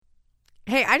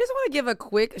Hey, I just want to give a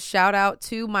quick shout out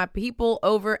to my people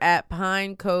over at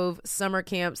Pine Cove Summer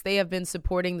Camps. They have been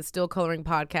supporting the Still Coloring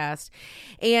podcast.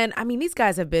 And I mean, these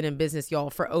guys have been in business, y'all,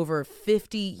 for over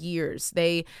 50 years.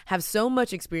 They have so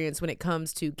much experience when it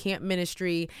comes to camp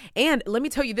ministry. And let me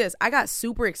tell you this, I got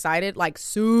super excited,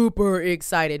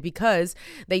 because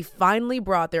they finally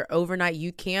brought their overnight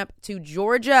youth camp to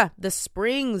Georgia, the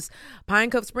Springs.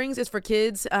 Pine Cove Springs is for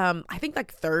kids, I think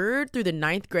like 3rd through the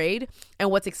 9th grade.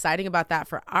 And what's exciting about that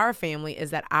for our family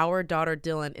is that our daughter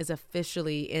Dylan is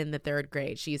officially in the 3rd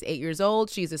grade. She's 8 years old.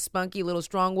 She's a spunky little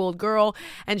strong-willed girl,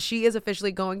 and she is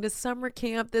officially going to summer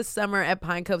camp this summer at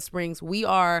Pine Cove Springs. We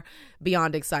are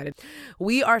beyond excited.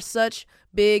 We are such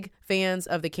big fans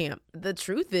of the camp. The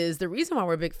truth is, the reason why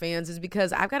we're big fans is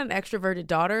because I've got an extroverted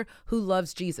daughter who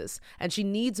loves Jesus, and she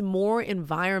needs more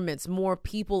environments, more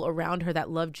people around her that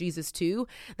love Jesus too,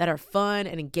 that are fun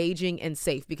and engaging and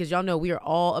safe, because y'all know we are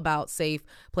all about safe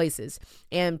places.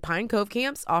 And Pine Cove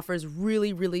Camps offers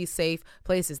really, really safe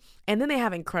places. And then they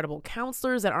have incredible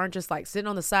counselors that aren't just like sitting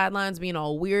on the sidelines being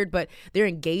all weird, but they're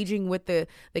engaging with the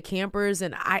campers.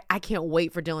 And I can't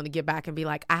wait for Dylan to get back and be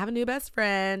like, I have a new best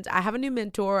friend. I have a new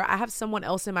mentor. I have someone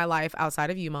else in my life outside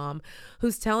of you, Mom,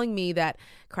 who's telling me that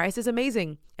Christ is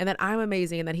amazing and that I'm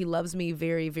amazing and that he loves me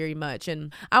very, very much.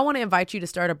 And I want to invite you to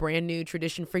start a brand new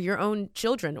tradition for your own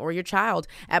children or your child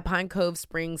at Pine Cove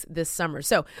Springs this summer.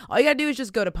 So all you got to do is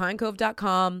just go to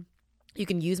pinecove.com. You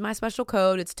can use my special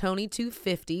code. It's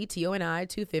Tony250, Toni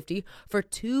 250 for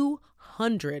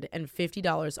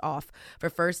 $250 off for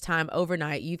first-time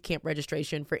overnight youth camp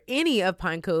registration for any of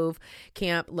Pine Cove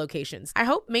camp locations. I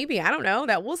hope maybe, I don't know,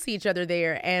 that we'll see each other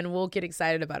there and we'll get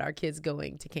excited about our kids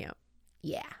going to camp.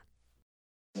 Yeah.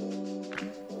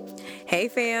 Hey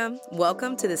fam,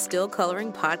 welcome to the Still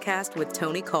Coloring podcast with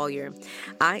Toni Collier.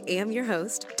 I am your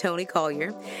host, Toni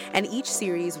Collier, and each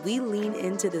series we lean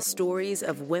into the stories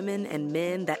of women and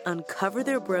men that uncover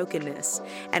their brokenness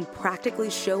and practically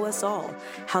show us all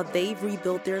how they've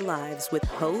rebuilt their lives with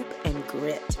hope and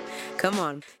grit. Come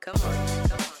on.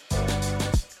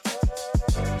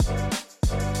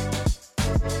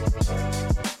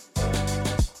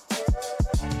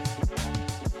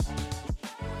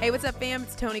 Hey, what's up, fam?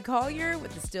 It's Toni Collier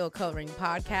with the Still Coloring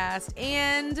podcast,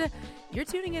 and you're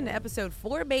tuning into episode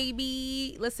 4,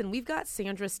 baby. Listen, we've got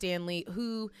Sandra Stanley,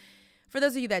 who, for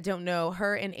those of you that don't know,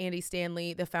 her and Andy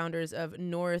Stanley, the founders of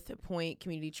North Point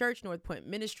Community Church, North Point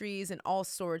Ministries, and all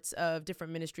sorts of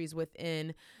different ministries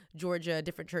within Georgia,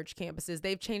 different church campuses,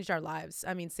 they've changed our lives.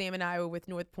 I mean, Sam and I were with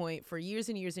North Point for years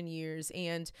and years and years,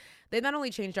 and they've not only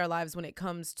changed our lives when it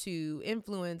comes to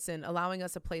influence and allowing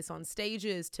us a place on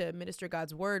stages to minister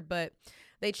God's word, but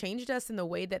they changed us in the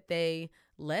way that they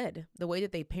led, the way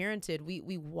that they parented.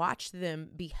 We watched them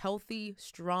be healthy,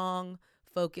 strong,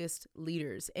 focused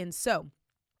leaders. And so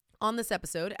on this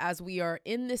episode, as we are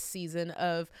in this season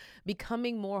of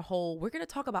becoming more whole, we're going to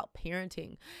talk about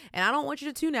parenting. And I don't want you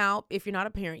to tune out if you're not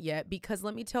a parent yet, because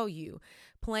let me tell you,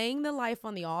 playing the life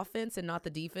on the offense and not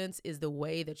the defense is the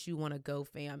way that you want to go,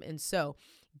 fam. And so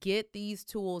get these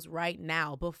tools right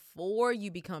now before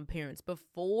you become parents,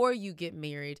 before you get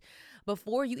married,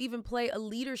 before you even play a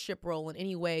leadership role in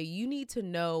any way. You need to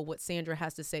know what Sandra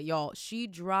has to say. Y'all, she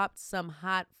dropped some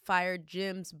hot fire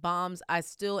gems, bombs. I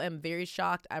still am very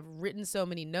shocked. I've written so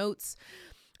many notes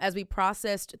as we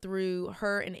processed through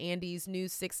her and Andy's new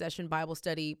 6-session Bible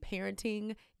study,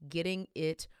 Parenting, Getting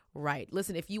It Right.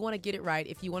 Listen, if you want to get it right,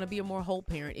 if you want to be a more whole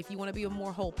parent, if you want to be a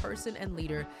more whole person and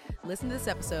leader, listen to this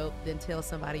episode, then tell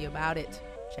somebody about it.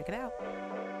 Check it out.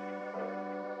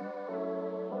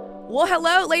 Well,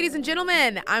 hello, ladies and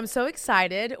gentlemen. I'm so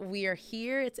excited. We are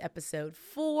here. It's episode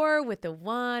 4 with the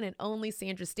one and only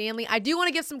Sandra Stanley. I do want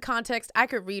to give some context. I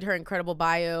could read her incredible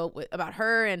bio about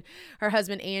her and her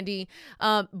husband, Andy.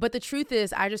 But the truth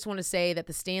is, I just want to say that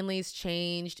the Stanleys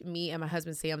changed me and my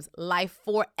husband, Sam's life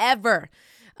forever.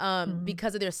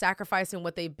 Because of their sacrifice and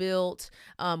what they built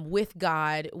with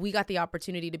God. We got the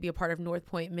opportunity to be a part of North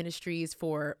Point Ministries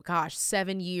for,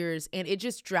 7 years. And it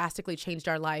just drastically changed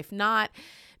our life. Not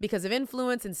because of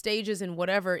influence and stages and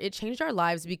whatever. It changed our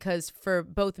lives because for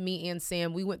both me and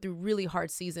Sam, we went through really hard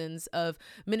seasons of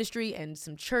ministry and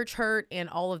some church hurt and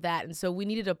all of that. And so we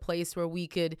needed a place where we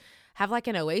could have like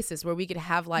an oasis, where we could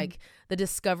have like the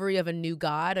discovery of a new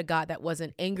God, a God that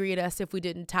wasn't angry at us if we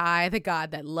didn't tithe, a God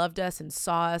that loved us and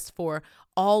saw us for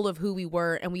all of who we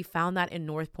were. And we found that in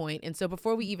North Point. And so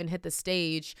before we even hit the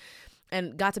stage,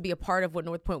 and got to be a part of what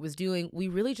North Point was doing, we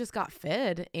really just got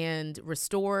fed and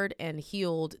restored and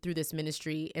healed through this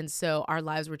ministry. And so our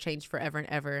lives were changed forever and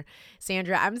ever.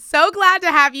 Sandra, I'm so glad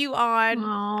to have you on.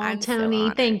 Oh, Tony,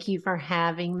 thank you for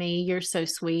having me. You're so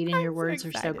sweet and your words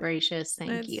are so gracious.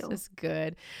 Thank you. That's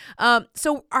good.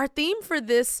 So our theme for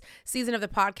this season of the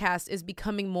podcast is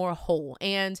becoming more whole.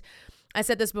 And I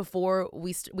said this before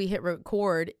we hit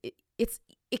record.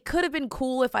 It could have been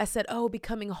cool if I said, oh,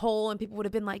 becoming whole, and people would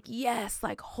have been like, yes,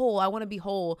 like whole. I want to be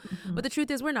whole. Mm-hmm. But the truth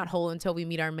is we're not whole until we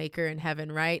meet our maker in heaven,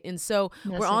 right? And so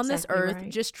we're on this earth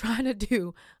just trying to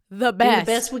do the best.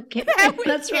 Do the best we can.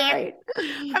 That's right.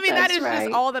 I mean, that is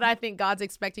just all that I think God's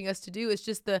expecting us to do. It's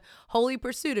just the holy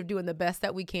pursuit of doing the best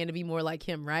that we can to be more like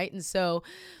him, right? And so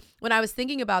when I was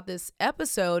thinking about this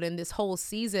episode and this whole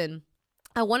season,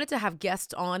 I wanted to have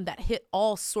guests on that hit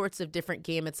all sorts of different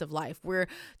gamuts of life. We're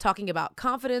talking about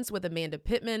confidence with Amanda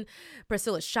Pittman.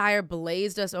 Priscilla Shire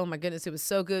blazed us. Oh my goodness, it was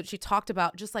so good. She talked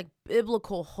about just like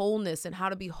biblical wholeness and how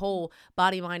to be whole,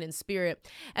 body, mind, and spirit.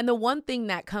 And the one thing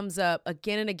that comes up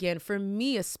again and again, for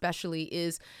me especially,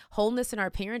 is wholeness in our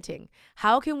parenting.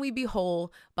 How can we be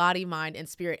whole, body, mind, and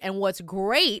spirit? And what's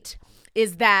great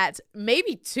is that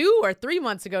maybe 2 or 3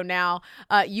 months ago now,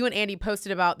 you and Andy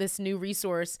posted about this new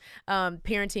resource,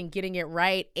 Parenting, Getting It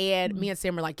Right. And me and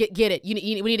Sam were like, get it.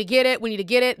 We need to get it. We need to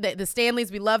get it. The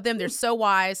Stanleys, we love them. They're so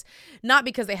wise, not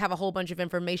because they have a whole bunch of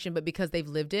information, but because they've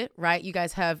lived it, right? You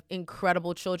guys have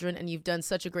incredible children and you've done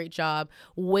such a great job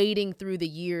wading through the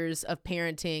years of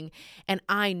parenting. And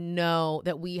I know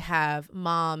that we have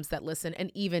moms that listen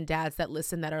and even dads that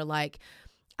listen that are like,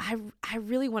 I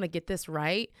really want to get this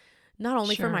right. Not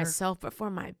only for myself, but for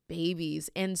my babies.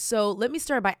 And so let me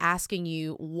start by asking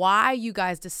you why you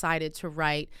guys decided to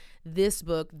write this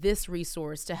book, this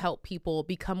resource to help people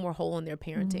become more whole in their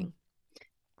parenting.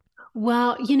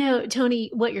 Well, Tony,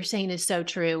 what you're saying is so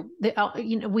true.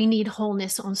 We need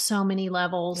wholeness on so many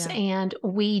levels. Yeah. And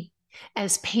we,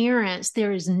 as parents,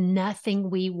 there is nothing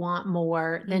we want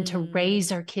more than to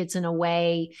raise our kids in a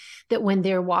way that when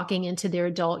they're walking into their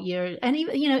adult years and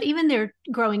even their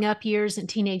growing up years and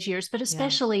teenage years, but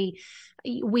especially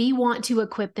we want to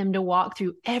equip them to walk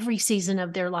through every season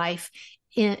of their life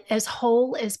as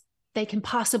whole as they can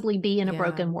possibly be in a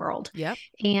broken world. Yep.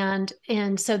 And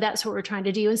so that's what we're trying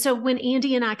to do. And so when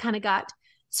Andy and I kind of got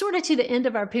sort of to the end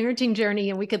of our parenting journey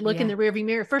and we could look in the rearview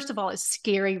mirror. First of all, it's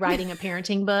scary writing a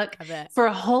parenting book for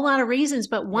a whole lot of reasons.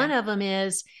 But one of them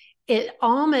is it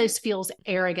almost feels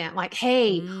arrogant. Like,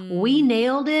 hey, we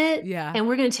nailed it and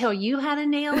we're going to tell you how to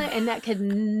nail it. And that could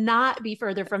not be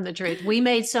further from the truth. We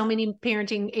made so many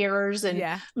parenting errors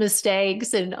and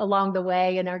mistakes and along the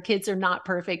way, and our kids are not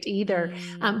perfect either.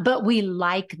 But we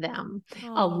like them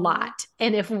a lot.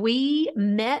 And if we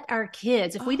met our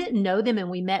kids, if we didn't know them and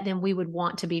we met them, we would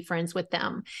want to be friends with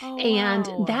them.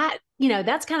 That,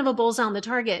 that's kind of a bullseye on the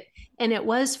target. And it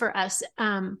was for us.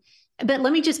 But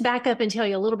let me just back up and tell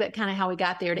you a little bit kind of how we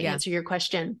got there to answer your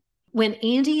question. When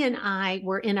Andy and I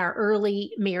were in our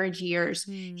early marriage years,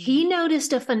 he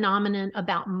noticed a phenomenon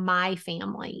about my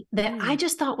family that I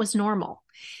just thought was normal.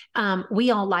 We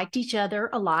all liked each other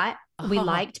a lot. We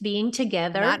liked being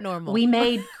together. Not normal. We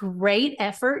made great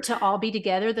effort to all be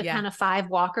together, the kind of 5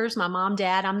 walkers, my mom,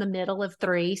 dad, I'm the middle of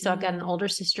 3. So I've got an older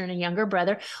sister and a younger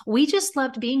brother. We just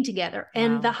loved being together.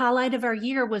 And the highlight of our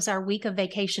year was our week of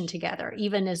vacation together,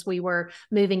 even as we were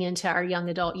moving into our young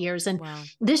adult years. And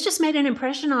this just made an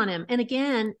impression on him. And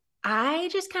again, I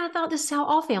just kind of thought this is how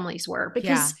all families were,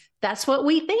 because that's what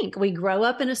we think. We grow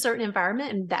up in a certain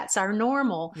environment and that's our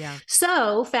normal.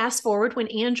 So fast forward when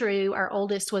Andrew, our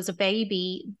oldest, was a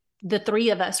baby, the 3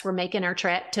 of us were making our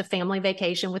trek to family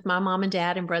vacation with my mom and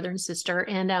dad and brother and sister.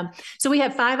 And so we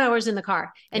had 5 hours in the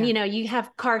car and, you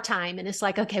have car time and it's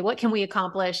like, okay, what can we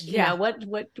accomplish?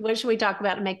 What should we talk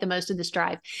about to make the most of this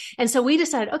drive? And so we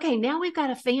decided, okay, now we've got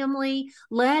a family.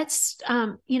 Let's,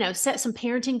 set some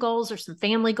parenting goals or some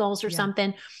family goals or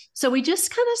something. So we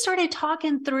just kind of started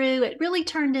talking through, it really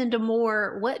turned into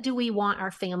more, what do we want our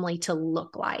family to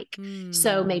look like?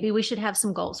 So maybe we should have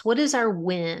some goals. What is our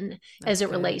win as it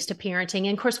relates to parenting?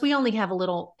 And of course, we only have a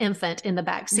little infant in the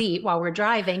back seat while we're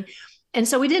driving. And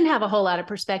so we didn't have a whole lot of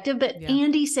perspective, but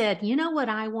Andy said, you know what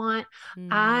I want?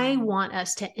 I want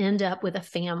us to end up with a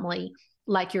family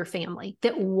like your family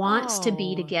that wants to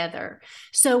be together.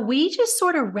 So we just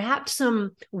sort of wrapped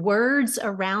some words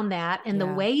around that. And the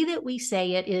way that we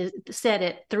said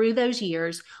it through those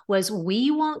years was,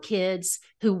 we want kids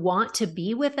who want to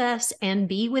be with us and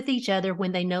be with each other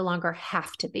when they no longer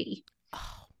have to be.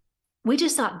 we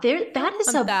just thought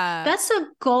that's a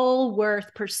goal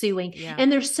worth pursuing. Yeah.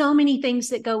 And there's so many things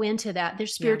that go into that.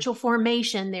 There's spiritual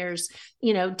formation, there's,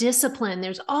 discipline,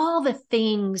 there's all the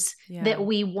things that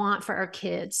we want for our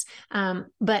kids.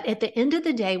 But at the end of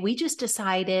the day, we just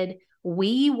decided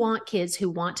we want kids who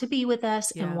want to be with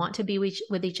us and want to be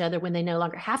with each other when they no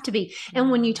longer have to be. And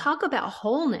when you talk about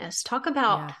wholeness, talk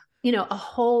about a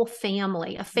whole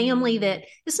family, a family that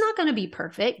is not going to be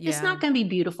perfect. Yeah. It's not going to be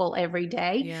beautiful every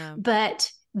day,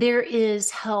 but there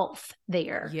is health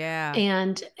there. Yeah.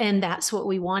 And that's what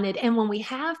we wanted. And when we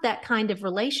have that kind of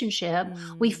relationship,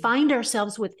 we find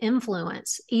ourselves with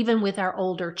influence, even with our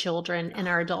older children and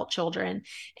our adult children.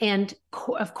 And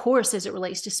of course, as it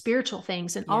relates to spiritual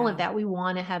things and all of that, we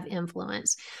want to have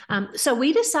influence. So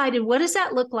we decided, what does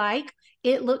that look like?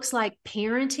 It looks like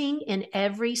parenting in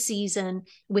every season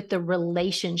with the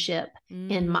relationship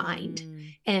in mind.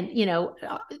 And,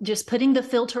 just putting the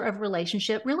filter of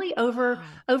relationship really over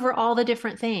all the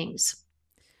different things.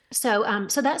 So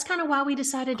that's kind of why we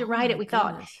decided to write it. We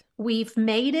thought we've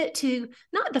made it to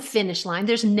not the finish line.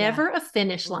 There's never a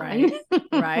finish line.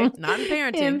 Right. Not in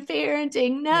parenting. In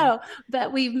parenting, no.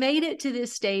 But we've made it to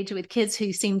this stage with kids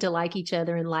who seem to like each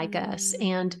other and like us.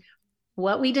 And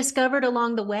what we discovered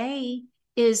along the way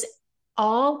is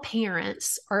all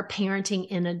parents are parenting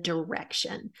in a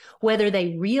direction, whether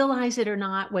they realize it or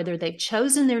not, whether they've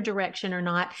chosen their direction or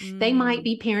not. They might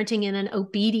be parenting in an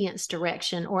obedience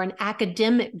direction or an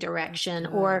academic direction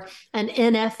or an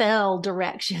NFL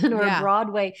direction or a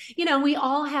Broadway. We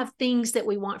all have things that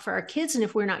we want for our kids. And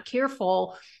if we're not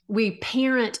careful, we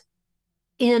parent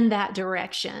in that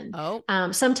direction.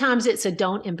 Sometimes it's a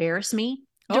don't embarrass me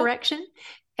direction.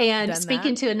 And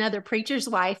speaking to another preacher's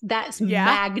wife, that's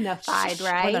magnified,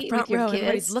 right? We're the front row,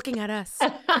 everybody's looking at us.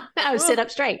 I would sit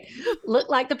up straight. Look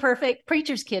like the perfect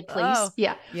preacher's kid, please.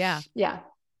 Yeah.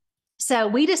 So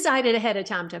we decided ahead of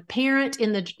time to parent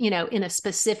in the, in a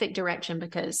specific direction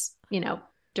because,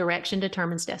 direction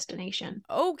determines destination.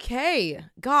 Okay.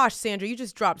 Gosh, Sandra, you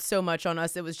just dropped so much on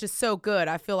us. It was just so good.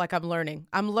 I feel like I'm learning.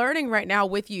 I'm learning right now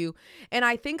with you. And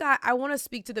I think I want to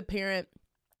speak to the parent.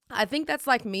 I think that's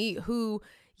like me who,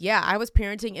 I was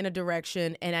parenting in a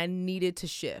direction and I needed to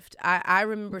shift. I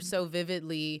remember so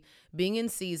vividly being in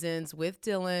seasons with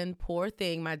Dylan, poor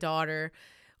thing, my daughter,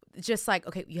 just like,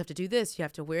 okay, you have to do this, you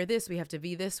have to wear this, we have to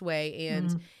be this way.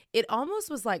 And it almost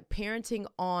was like parenting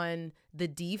on the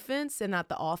defense and not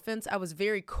the offense. I was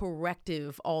very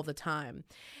corrective all the time.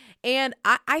 And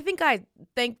I think I,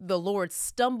 thank the Lord,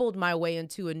 stumbled my way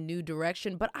into a new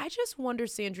direction. But I just wonder,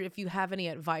 Sandra, if you have any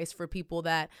advice for people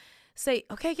that say,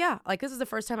 okay, like this is the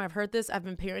first time I've heard this. I've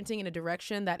been parenting in a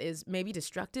direction that is maybe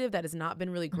destructive, that has not been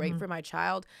really great for my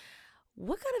child.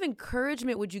 What kind of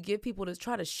encouragement would you give people to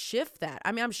try to shift that?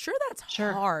 I mean, I'm sure that's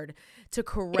hard to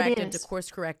correct and to course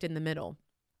correct in the middle.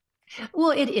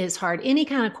 Well, it is hard. Any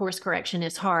kind of course correction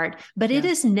is hard, but it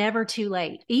is never too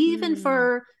late. Even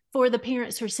for the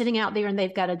parents who are sitting out there and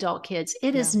they've got adult kids,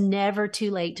 it is never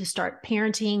too late to start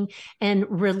parenting and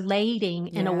relating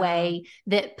in a way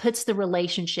that puts the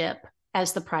relationship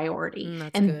as the priority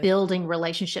and building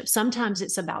relationships. Sometimes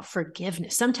it's about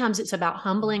forgiveness. Sometimes it's about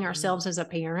humbling ourselves as a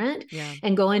parent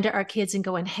and going to our kids and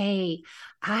going, hey,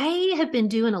 I have been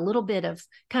doing a little bit of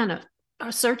kind of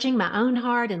searching my own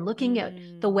heart and looking at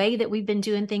the way that we've been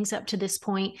doing things up to this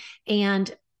point.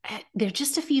 And there's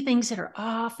just a few things that are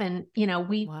off, and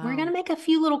we're going to make a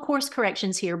few little course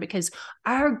corrections here because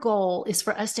our goal is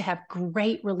for us to have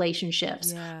great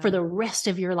relationships for the rest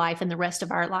of your life and the rest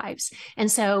of our lives.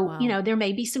 And so, there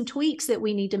may be some tweaks that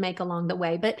we need to make along the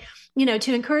way, but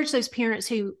to encourage those parents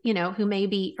who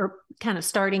maybe are kind of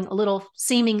starting a little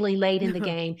seemingly late in the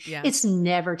game, it's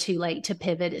never too late to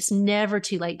pivot. It's never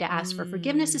too late to ask for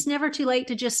forgiveness. It's never too late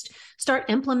to just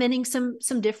start implementing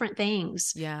some different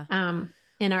things.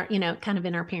 In our, kind of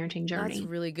in our parenting journey. That's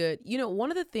really good. One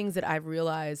of the things that I've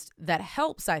realized that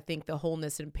helps, I think, the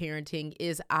wholeness in parenting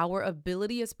is our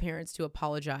ability as parents to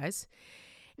apologize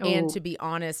and to be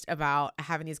honest about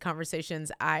having these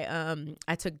conversations. I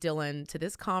took Dylan to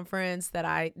this conference that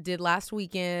I did last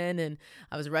weekend, and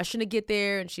I was rushing to get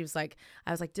there. And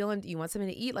I was like, Dylan, do you want something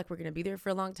to eat? Like, we're going to be there for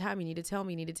a long time. You need to tell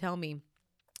me.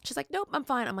 She's like, nope, I'm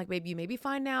fine. I'm like, baby, you may be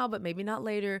fine now, but maybe not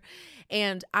later.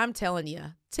 And I'm telling you,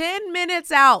 10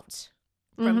 minutes out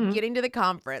from getting to the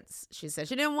conference, she said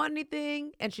she didn't want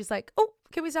anything. And she's like, oh,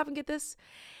 can we stop and get this?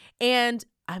 And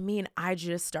I mean, I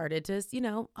just started to,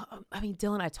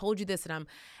 Dylan, I told you this. And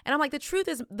I'm like, the truth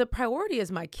is the priority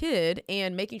is my kid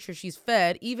and making sure she's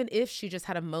fed, even if she just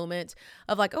had a moment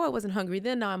of like, oh, I wasn't hungry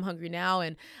then, now I'm hungry now.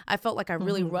 And I felt like I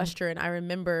really rushed her. And I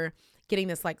remember getting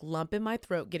this like lump in my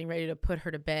throat, getting ready to put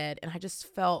her to bed. And I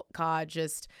just felt God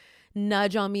just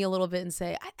nudge on me a little bit and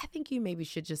say, I think you maybe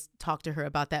should just talk to her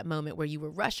about that moment where you were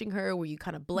rushing her, where you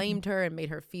kind of blamed her and made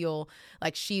her feel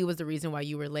like she was the reason why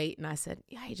you were late. And I said,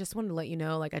 yeah, I just wanted to let you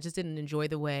know, like, I just didn't enjoy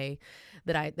the way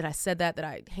that I said that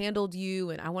I handled you.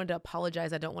 And I wanted to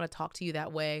apologize. I don't want to talk to you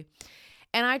that way.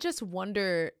 And I just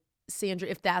wonder, Sandra,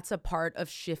 if that's a part of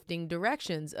shifting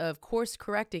directions, of course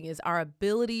correcting, is our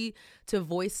ability to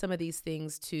voice some of these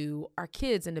things to our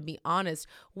kids and to be honest.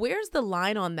 Where's the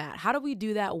line on that? How do we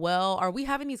do that well? Are we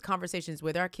having these conversations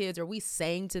with our kids? Are we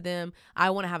saying to them, I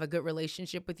want to have a good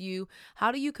relationship with you?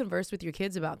 How do you converse with your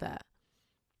kids about that?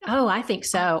 Oh, I think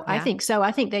so. Yeah. I think so.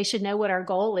 I think they should know what our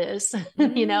goal is.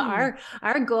 You know,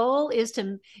 our goal is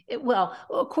to, well,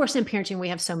 of course, in parenting, we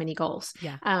have so many goals.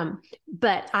 Yeah.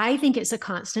 But I think it's a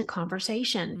constant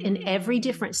conversation in every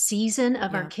different season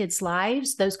of our kids'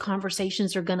 lives. Those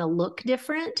conversations are going to look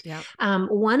different. Yeah.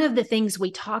 One of the things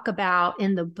we talk about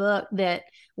in the book that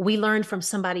we learned from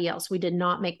somebody else, we did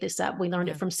not make this up. We learned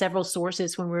it from several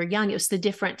sources when we were young. It was the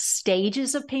different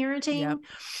stages of parenting,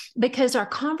 because our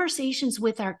conversations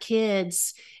with our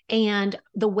kids and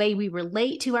the way we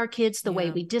relate to our kids, the way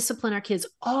we discipline our kids,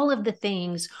 all of the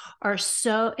things are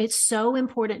it's so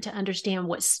important to understand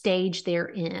what stage they're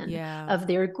in of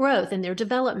their growth and their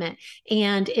development.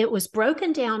 And it was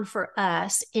broken down for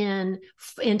us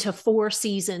into 4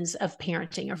 seasons of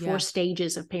parenting, or 4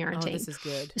 stages of parenting. Oh, this is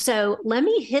good. So let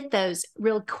me hit those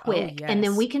real quick, and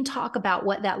then we can talk about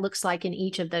what that looks like in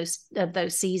each of those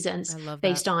seasons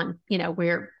based on, you know,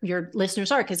 where your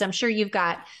listeners are. Cause I'm sure you've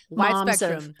got moms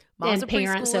and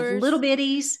parents of little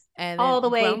bitties and all the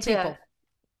way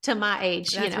to my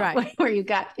age, you know, where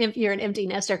you're an empty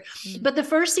nester. But the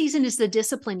first season is the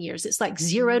discipline years. It's like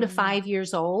 0 to 5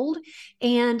 years old.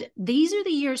 And these are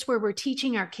the years where we're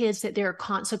teaching our kids that there are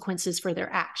consequences for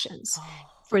their actions.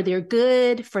 For their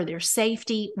good, for their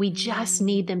safety. We just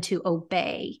need them to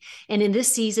obey. And in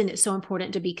this season, it's so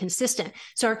important to be consistent.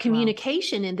 So our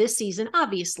communication in this season,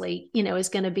 obviously, you know, is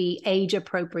going to be age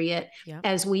appropriate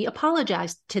as we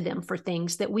apologize to them for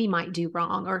things that we might do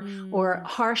wrong, or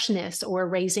harshness, or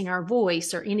raising our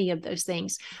voice, or any of those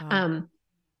things.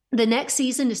 The next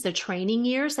season is the training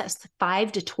years. That's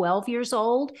 5 to 12 years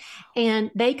old. And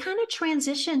they kind of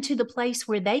transition to the place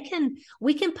where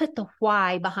we can put the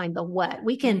why behind the what.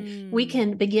 We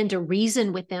can begin to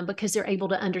reason with them because they're able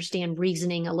to understand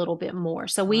reasoning a little bit more.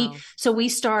 So we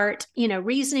start, you know,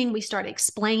 reasoning, we start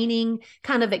explaining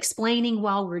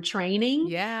while we're training.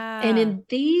 Yeah. And in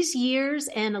these years,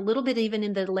 and a little bit even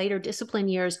in the later discipline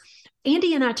years,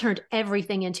 Andy and I turned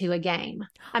everything into a game.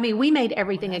 I mean, we made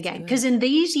everything a game, because in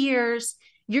these years,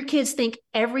 your kids think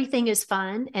everything is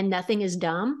fun and nothing is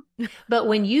dumb. But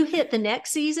when you hit the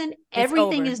next season,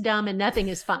 everything is dumb and nothing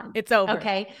is fun. It's over.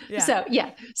 Okay.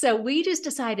 Yeah. So we just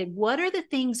decided, what are the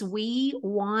things we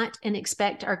want and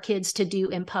expect our kids to do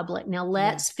in public? Now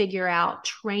let's figure out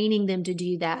training them to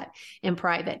do that in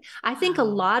private. I think a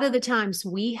lot of the times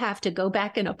we have to go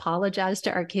back and apologize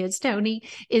to our kids, Tony,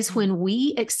 is when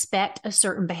we expect a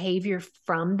certain behavior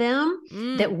from them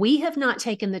that we have not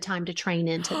taken the time to train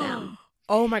into them.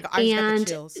 Oh my God. I just got the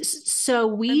chills. So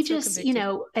we just, you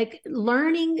know, like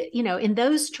learning, you know, in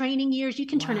those training years, you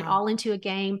can turn it all into a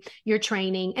game. You're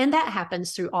training, and that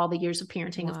happens through all the years of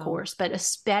parenting, of course, but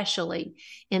especially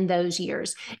in those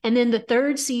years. And then the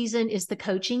third season is the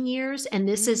coaching years. And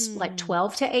this is like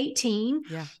 12 to 18,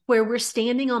 where we're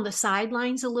standing on the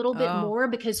sidelines a little bit more,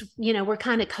 because, you know, we're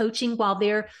kind of coaching while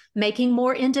they're making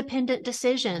more independent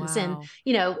decisions. And,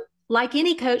 you know, like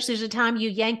any coach, there's a time you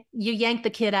yank the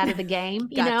kid out of the game,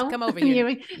 you know, come over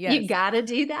here. You got to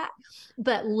do that.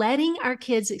 But letting our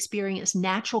kids experience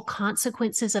natural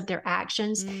consequences of their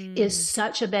actions is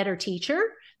such a better teacher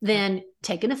than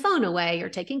taking a phone away, or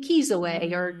taking keys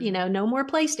away, or, you know, no more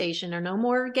PlayStation, or no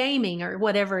more gaming, or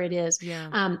whatever it is.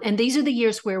 And these are the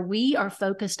years where we are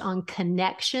focused on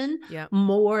connection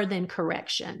more than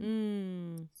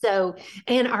correction. So,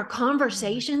 and our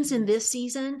conversations in this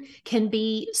season can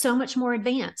be so much more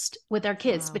advanced with our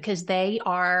kids because they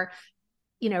are,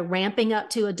 you know, ramping up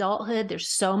to adulthood. There's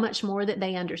so much more that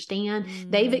they understand.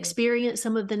 They've experienced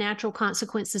some of the natural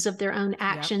consequences of their own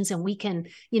actions, and we can,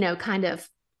 you know, kind of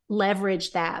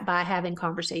leverage that by having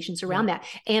conversations around that.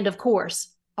 And of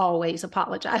course, always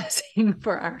apologizing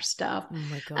for our stuff. Oh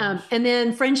my gosh. And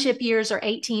then friendship years are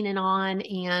 18 and on.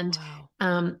 And,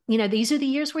 you know, these are the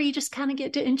years where you just kind of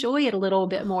get to enjoy it a little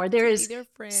bit more. There is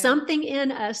something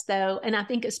in us though. And I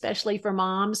think especially for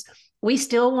moms, we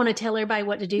still want to tell everybody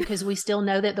what to do, because we still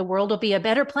know that the world will be a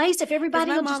better place if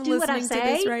everybody will just do what I say.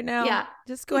 To this right now? Yeah.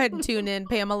 Just go ahead and tune in,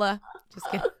 Pamela. Just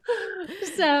kidding.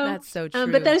 So that's so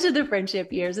true. But those are the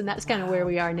friendship years, and that's kind of where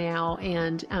we are now.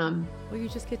 And well, you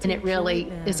just get to and it really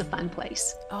them. is a fun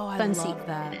place. Oh, I fun love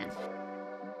that. In.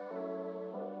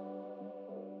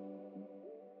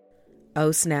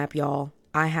 Oh, snap, y'all.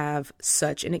 I have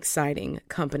such an exciting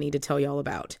company to tell y'all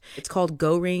about. It's called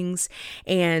Go Rings,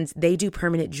 and they do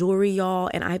permanent jewelry, y'all.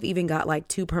 And I've even got like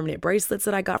 2 permanent bracelets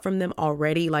that I got from them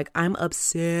already. Like, I'm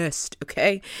obsessed,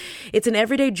 okay? It's an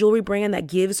everyday jewelry brand that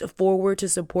gives forward to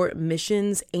support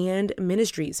missions and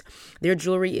ministries. Their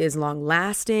jewelry is long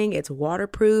lasting, it's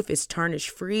waterproof, it's tarnish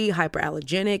free,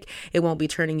 hyperallergenic. It won't be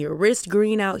turning your wrist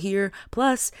green out here.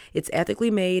 Plus, it's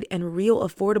ethically made and real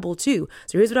affordable too.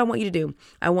 So here's what I want you to do.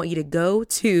 I want you to go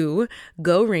to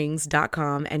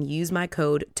gorings.com and use my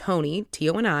code Tony,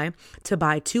 Toni, to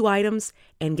buy 2 items.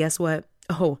 And guess what?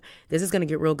 Oh, this is going to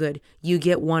get real good. You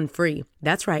get 1 free.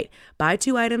 That's right. Buy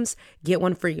 2 items, get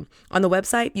 1 free. On the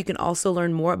website, you can also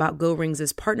learn more about Go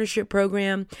Rings' partnership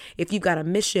program. If you've got a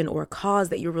mission or a cause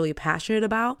that you're really passionate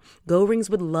about, Go Rings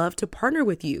would love to partner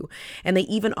with you. And they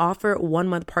even offer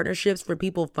 1-month partnerships for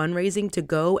people fundraising to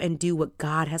go and do what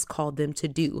God has called them to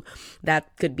do.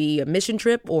 That could be a mission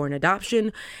trip or an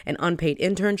adoption, an unpaid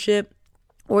internship,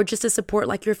 or just to support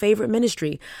like your favorite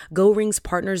ministry. Go Rings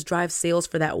partners drive sales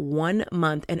for that 1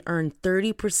 month and earn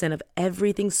 30% of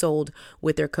everything sold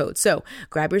with their code. So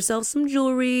grab yourself some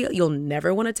jewelry you'll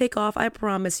never want to take off, I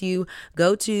promise you.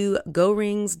 Go to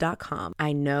gorings.com.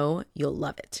 I know you'll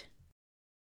love it.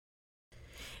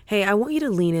 Hey, I want you to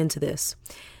lean into this.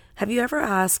 Have you ever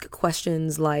asked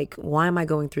questions like, why am I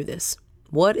going through this?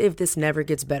 What if this never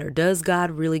gets better? Does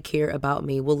God really care about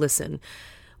me? Well, listen.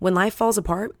 When life falls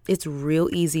apart, it's real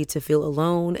easy to feel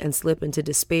alone and slip into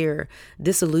despair,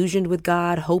 disillusioned with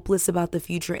God, hopeless about the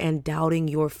future, and doubting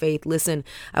your faith. Listen,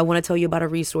 I want to tell you about a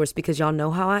resource because y'all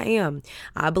know how I am.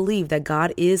 I believe that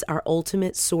God is our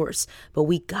ultimate source, but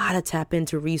we gotta tap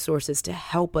into resources to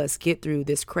help us get through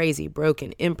this crazy,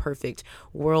 broken, imperfect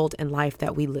world and life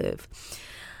that we live.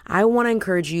 I want to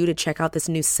encourage you to check out this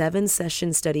new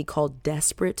 7-session study called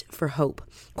Desperate for Hope.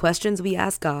 Questions we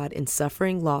ask God in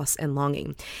suffering, loss, and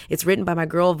longing. It's written by my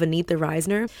girl, Vanitha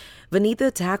Reisner.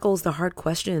 Vanitha tackles the hard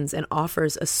questions and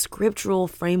offers a scriptural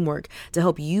framework to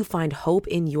help you find hope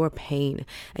in your pain.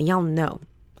 And y'all know,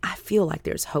 I feel like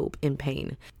there's hope in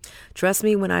pain. Trust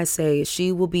me when I say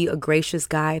she will be a gracious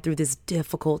guide through this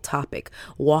difficult topic,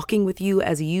 walking with you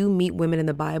as you meet women in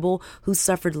the Bible who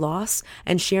suffered loss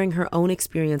and sharing her own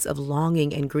experience of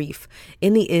longing and grief.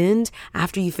 In the end,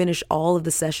 after you finish all of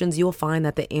the sessions, you'll find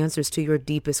that the answers to your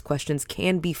deepest questions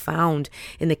can be found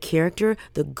in the character,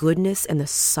 the goodness, and the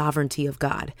sovereignty of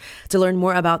God. To learn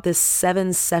more about this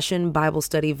 7-session Bible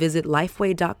study, visit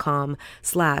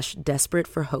lifeway.com/desperate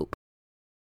for hope.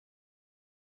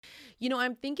 You know,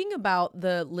 I'm thinking about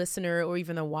the listener or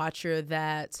even the watcher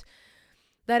that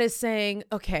is saying,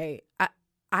 okay,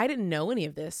 I didn't know any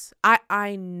of this.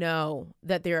 I know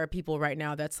that there are people right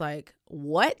now that's like,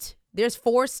 what? There's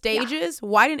 4 stages? Yeah.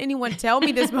 Why didn't anyone tell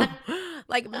me this?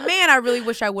 Like, man, I really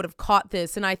wish I would have caught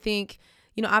this. And I think,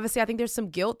 you know, obviously I think there's some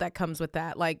guilt that comes with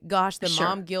that. Like, gosh, the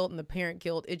mom guilt and the parent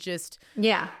guilt, it just,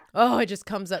 it just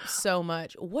comes up so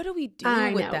much. What do we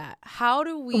do with that? How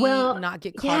do we not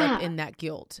get caught up in that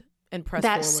guilt? And press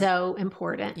That's forward. So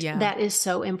important. Yeah. That is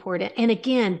so important. And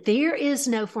again, there is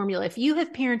no formula. If you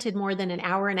have parented more than an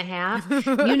hour and a half,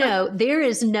 you know, there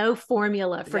is no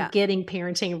formula for getting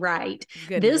parenting right.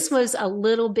 Goodness. This was a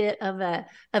little bit of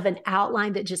an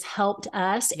outline that just helped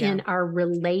us in our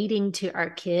relating to our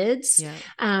kids. Yeah.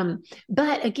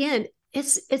 But again,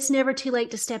 it's never too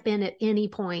late to step in at any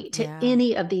point to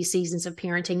any of these seasons of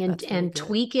parenting and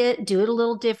tweak it, do it a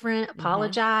little different,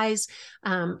 apologize,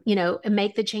 you know, and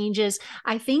make the changes.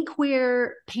 I think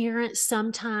where parents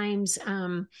sometimes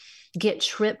get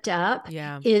tripped up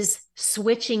is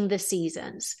switching the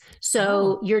seasons.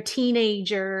 So your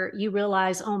teenager, you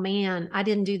realize, oh man, I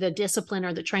didn't do the discipline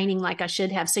or the training like I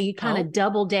should have. So you kind of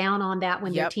double down on that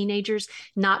when they're teenagers.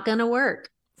 Not going to work.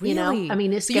 Really? You know, I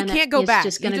mean, you can't go back. You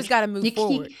just got to move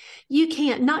forward. You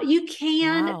can't. You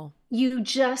can. Wow. You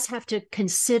just have to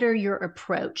consider your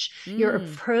approach. Your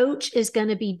approach is going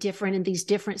to be different in these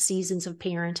different seasons of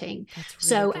parenting. That's really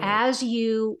so good. As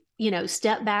you know,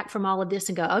 step back from all of this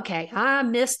and go, okay, I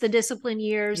missed the discipline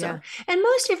years. And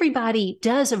most everybody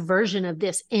does a version of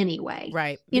this anyway.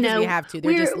 Right. You know, you have to.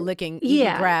 They're just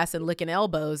eating grass and licking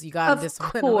elbows. You got to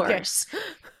discipline. Of course. Okay.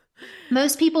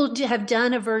 Most people have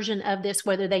done a version of this,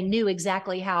 whether they knew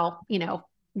exactly how, you know,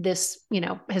 this, you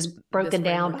know, has broken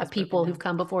down by people who've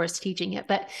come before us teaching it.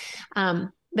 But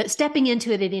stepping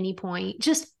into it at any point,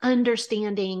 just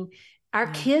understanding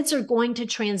our kids are going to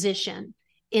transition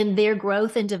in their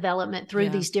growth and development through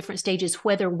these different stages,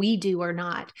 whether we do or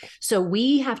not. So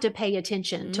we have to pay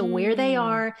attention to where they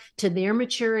are, to their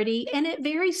maturity, and it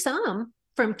varies some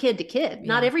from kid to kid.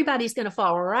 Not everybody's going to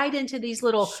fall right into these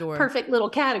little perfect little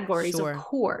categories, of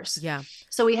course. Yeah.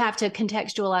 So we have to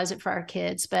contextualize it for our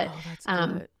kids. But,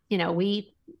 you know,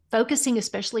 we focusing,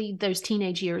 especially those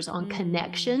teenage years, on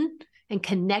connection and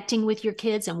connecting with your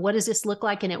kids. And what does this look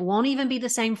like? And it won't even be the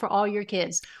same for all your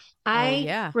kids.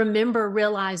 I remember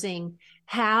realizing,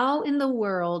 how in the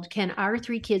world can our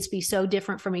 3 kids be so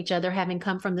different from each other, having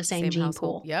come from the same gene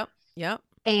pool? Yep.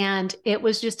 And it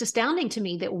was just astounding to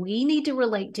me that we need to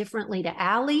relate differently to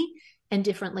Allie and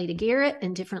differently to Garrett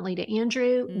and differently to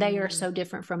Andrew. They are so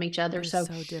different from each other. So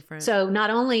different. So not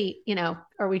only, you know,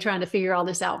 are we trying to figure all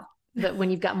this out, but when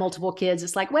you've got multiple kids,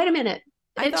 it's like, wait a minute,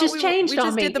 it just changed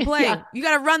on me. We just did the play. You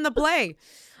got to run the play.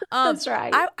 That's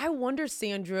right. I wonder,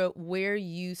 Sandra, where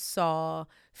you saw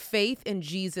faith in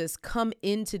Jesus come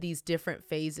into these different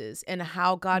phases and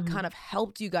how God kind of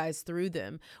helped you guys through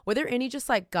them. Were there any just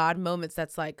like God moments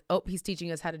that's like, oh, he's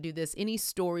teaching us how to do this? Any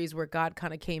stories where God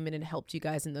kind of came in and helped you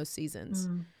guys in those seasons?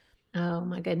 Oh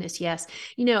my goodness. Yes.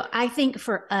 You know, I think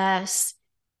for us,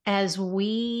 as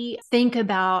we think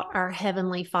about our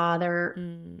Heavenly Father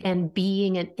and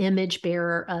being an image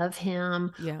bearer of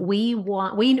Him, we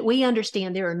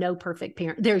understand there are no perfect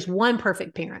parents. There's one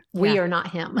perfect parent. We are not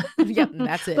Him.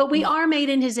 That's it. But we are made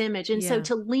in His image. And so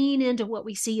to lean into what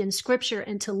we see in Scripture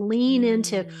and to lean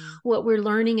into what we're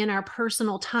learning in our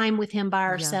personal time with Him by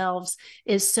ourselves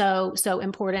is so, so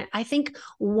important. I think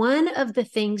one of the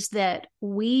things that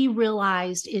we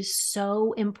realized is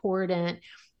so important,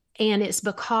 and it's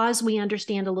because we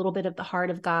understand a little bit of the heart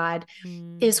of God,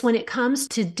 is when it comes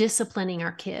to disciplining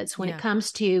our kids, when it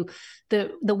comes to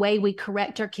the way we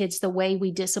correct our kids, the way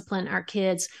we discipline our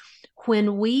kids,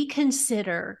 when we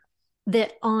consider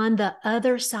that on the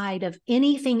other side of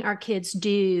anything our kids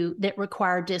do that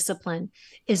require discipline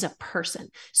is a person.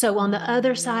 So on the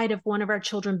other side of one of our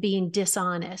children being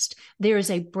dishonest, there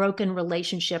is a broken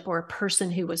relationship or a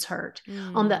person who was hurt.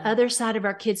 On the other side of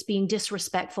our kids being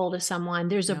disrespectful to someone,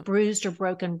 there's a bruised or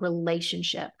broken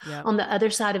relationship. On the other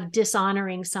side of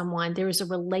dishonoring someone, there is a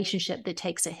relationship that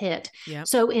takes a hit.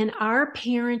 So in our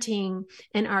parenting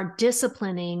and our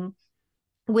disciplining,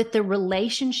 with the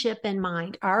relationship in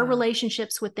mind, our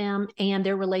relationships with them and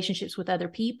their relationships with other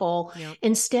people,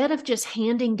 instead of just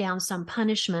handing down some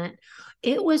punishment,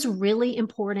 it was really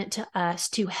important to us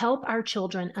to help our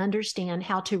children understand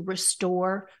how to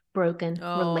restore broken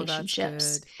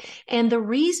relationships. And the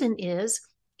reason is,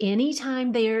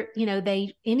 anytime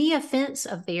any offense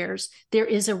of theirs, there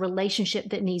is a relationship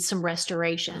that needs some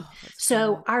restoration.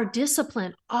 So our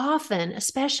discipline often,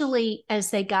 especially as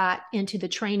they got into the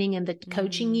training and the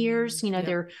coaching years,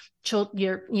 they're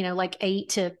like 8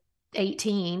 to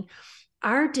 18,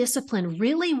 our discipline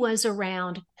really was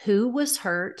around who was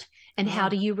hurt and how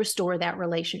do you restore that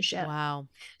relationship? Wow.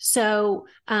 So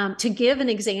to give an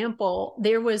example,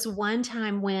 there was one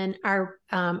time when our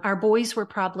boys were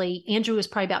Andrew was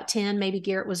probably about 10, maybe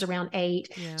Garrett was around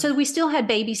 8. Yeah. So we still had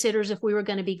babysitters if we were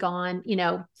going to be gone,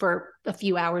 for a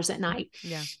few hours at night.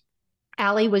 Yeah.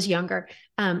 Allie was younger.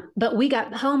 But we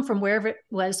got home from wherever it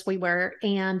was we were,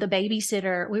 and the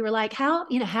babysitter, we were like, how'd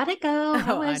it go?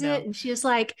 How was it? And she was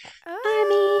like,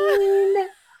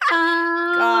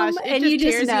 Gosh, it just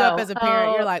tears you up as a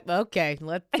parent. You're like, okay,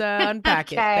 let's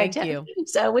unpack it. Thank you.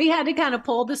 So we had to kind of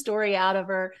pull the story out of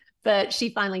her, but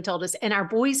she finally told us. And our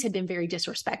boys had been very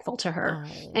disrespectful to her,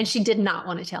 and she did not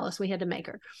want to tell us. We had to make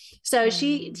her. So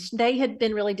they had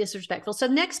been really disrespectful. So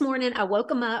next morning, I woke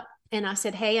them up. And I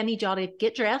said, hey, I need y'all to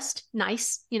get dressed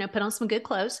nice, put on some good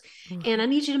clothes. And I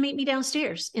need you to meet me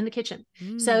downstairs in the kitchen.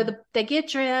 So they get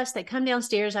dressed, they come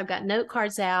downstairs. I've got note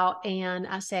cards out, and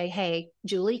I say, hey,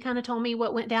 Julie kind of told me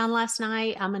what went down last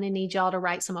night. I'm going to need y'all to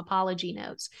write some apology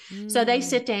notes. So they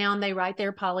sit down, they write their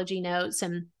apology notes.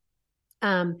 And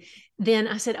then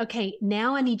I said, okay,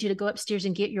 now I need you to go upstairs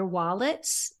and get your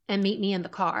wallets and meet me in the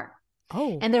car.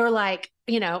 And they were like,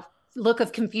 look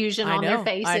of confusion on their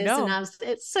faces.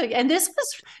 And this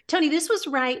was, Tony, this was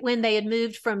right when they had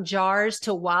moved from jars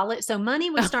to wallets. So money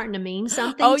was starting to mean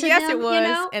something to them. It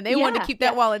was. And they wanted to keep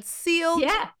that wallet sealed.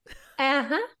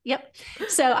 Yeah. Yep.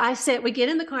 So I said, we get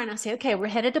in the car and I say, okay, we're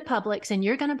headed to Publix and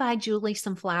you're going to buy Julie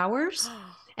some flowers.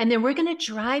 And then we're going to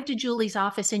drive to Julie's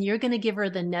office and you're going to give her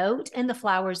the note and the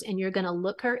flowers and you're going to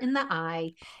look her in the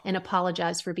eye and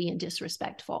apologize for being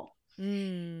disrespectful.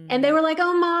 And they were like,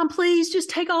 oh, Mom, please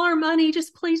just take all our money.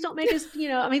 Just please don't make us,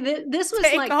 this was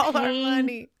like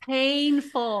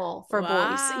painful for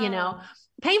boys,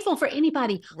 painful for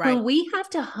anybody. Right. When we have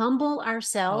to humble Oh,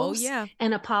 ourselves yeah.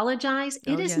 and apologize,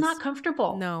 it Oh, is yes. not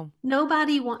comfortable. No.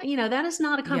 Nobody want, that is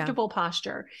not a comfortable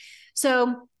posture.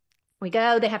 So we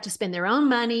go, they have to spend their own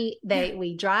money.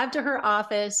 We drive to her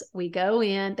office. We go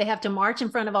in, they have to march in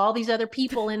front of all these other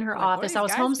people in her Like, what are office. these I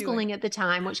was guys doing? homeschooling at the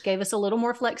time, which gave us a little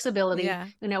more flexibility,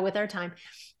 with our time.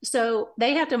 So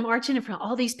they have to march in front of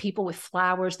all these people with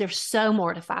flowers. They're so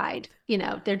mortified.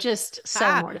 They're just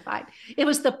so mortified. It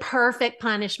was the perfect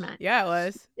punishment. Yeah, it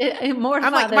was. It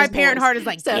mortified. I'm like, my parent boys. heart is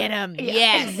like, get him.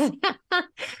 Yes.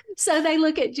 So they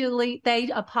look at Julie, they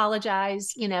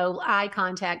apologize, eye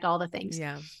contact, all the things.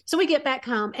 Yeah. So we get back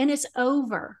home and it's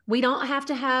over. We don't have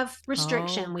to have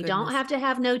restriction. We don't have to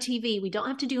have no TV. We don't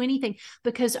have to do anything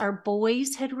because our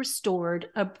boys had restored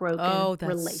a broken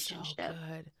relationship. So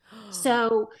good.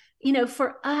 So,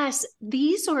 for us,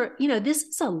 these are, this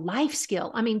is a life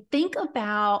skill. I mean, think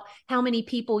about how many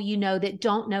people that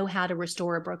don't know how to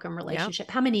restore a broken relationship.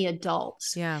 Yep. How many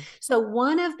adults? Yeah. So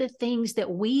one of the things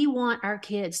that we want our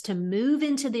kids to move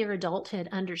into their adulthood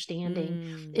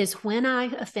understanding is when I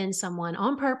offend someone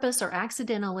on purpose or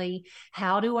accidentally,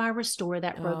 how do I restore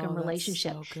that broken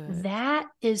relationship? So that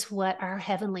is what our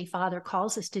Heavenly Father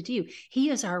calls us to do.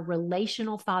 He is our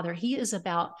relational Father. He is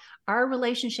about our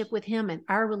relationship with Him and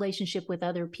our relationship with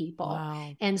other people.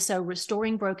 Wow. And so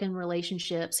restoring broken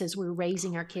relationships as we're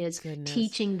raising our kids,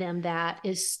 teaching them that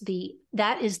is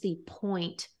the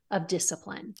point of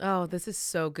discipline. Oh, this is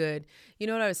so good. You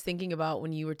know what I was thinking about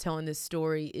when you were telling this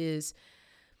story is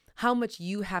how much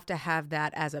you have to have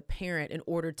that as a parent in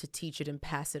order to teach it and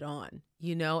pass it on,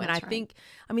 and I think,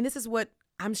 this is what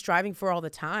I'm striving for all the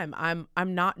time.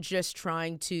 I'm not just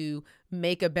trying to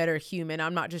make a better human.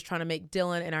 I'm not just trying to make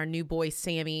Dylan and our new boy,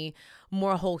 Sammy,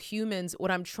 more whole humans.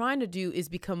 What I'm trying to do is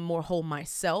become more whole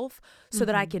myself so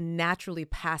that I can naturally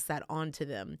pass that on to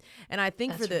them. And I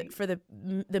think for the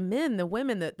men, the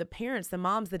women, the parents, the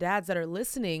moms, the dads that are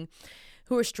listening,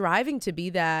 who are striving to be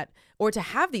that or to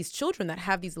have these children that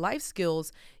have these life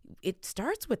skills, it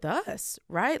starts with us,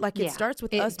 right? Like it starts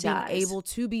with us being able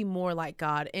to be more like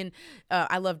God. And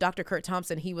I love Dr. Kurt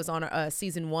Thompson. He was on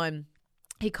season 1.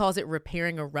 He calls it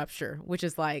repairing a rupture, which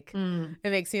is like, it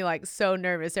makes me like so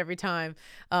nervous every time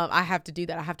I have to do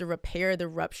that. I have to repair the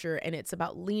rupture, and it's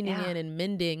about leaning in and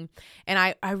mending. And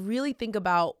I really think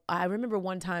about, I remember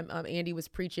one time Andy was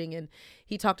preaching and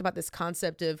he talked about this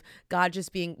concept of God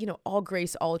just being, all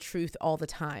grace, all truth, all the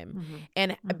time.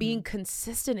 And being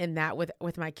consistent in that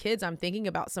with my kids. I'm thinking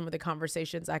about some of the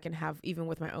conversations I can have even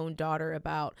with my own daughter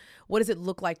about what does it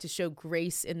look like to show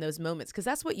grace in those moments? Because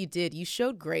that's what you did. You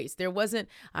showed grace. There wasn't,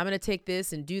 I'm going to take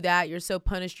this and do that. You're so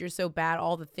punished. You're so bad.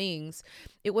 All the things.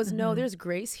 It was, no, there's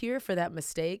grace here for that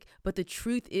mistake. But the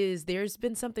truth is there's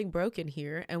been something broken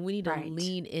here and we need to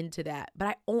lean into that.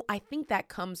 But I think that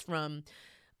comes from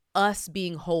us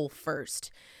being whole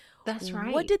first. That's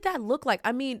right. What did that look like?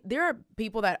 There are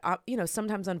people that,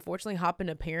 sometimes unfortunately hop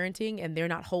into parenting and they're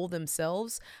not whole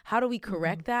themselves. How do we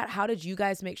correct that? How did you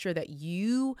guys make sure that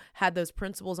you had those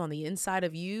principles on the inside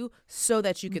of you so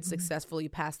that you could successfully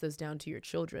pass those down to your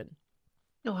children?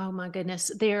 Oh my goodness.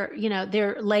 There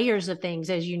are layers of things,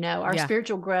 as you know, our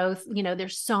spiritual growth,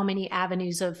 there's so many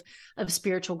avenues of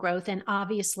spiritual growth. And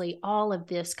obviously all of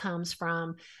this comes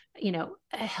from,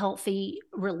 a healthy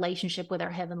relationship with our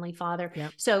Heavenly Father.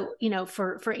 Yep. So,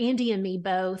 for Andy and me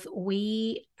both,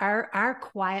 our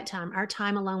quiet time, our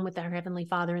time alone with our Heavenly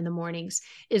Father in the mornings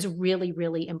is really,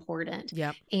 really important.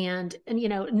 Yep. And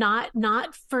not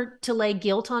to lay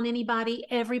guilt on anybody.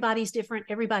 Everybody's different.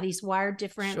 Everybody's wired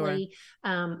differently.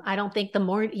 Sure. I don't think I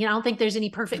don't think there's any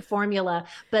perfect formula,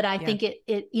 but I think it,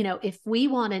 if we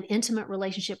want an intimate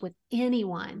relationship with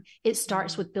anyone, it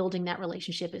starts with building that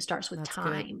relationship. It starts with That's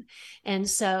time. Good. And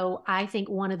so I think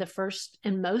one of the first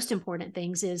and most important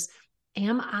things is,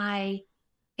 am I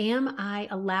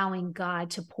allowing God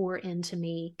to pour into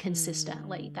me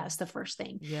consistently? That's the first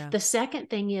thing. Yeah. The second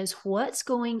thing is, what's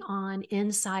going on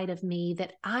inside of me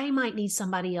that I might need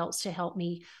somebody else to help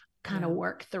me kind of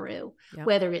work through,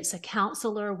 whether it's a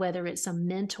counselor, whether it's a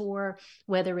mentor,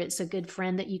 whether it's a good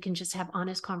friend that you can just have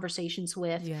honest conversations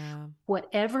with.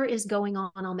 Whatever is going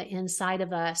on the inside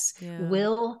of us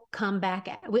will come back,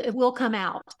 it will come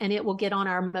out, and it will get on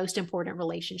our most important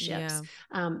relationships.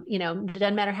 It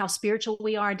doesn't matter how spiritual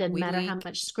we are. It doesn't matter how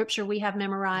much scripture we have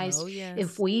memorized.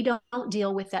 If we don't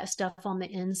deal with that stuff on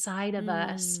the inside of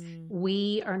us,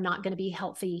 we are not going to be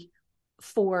healthy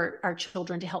for our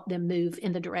children to help them move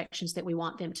in the directions that we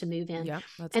want them to move in. Yeah,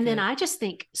 that's and good. Then I just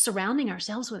think surrounding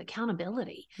ourselves with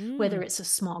accountability, whether it's a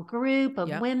small group of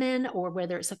women or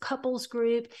whether it's a couples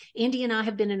group. Indy and I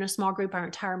have been in a small group our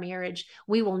entire marriage.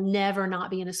 We will never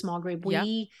not be in a small group.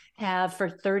 We have for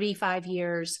 35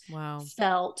 years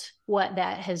felt what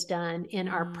that has done in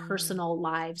our personal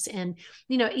lives. And,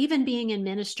 even being in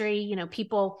ministry,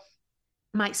 people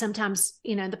might sometimes,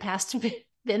 in the past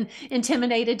been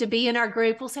intimidated to be in our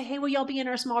group. We'll say, hey, will y'all be in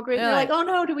our small group? They're like, oh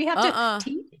no, do we have to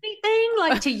teach anything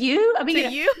like to you? I mean, to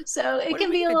you? So it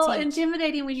can be a little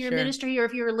intimidating when you're in ministry or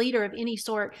if you're a leader of any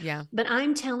sort. Yeah. But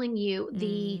I'm telling you,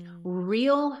 the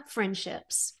real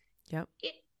friendships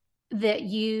that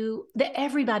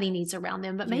everybody needs around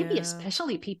them, but maybe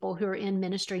especially people who are in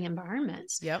ministry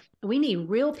environments. We need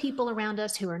real people around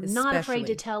us who are not afraid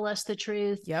to tell us the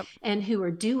truth and who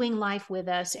are doing life with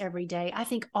us every day. I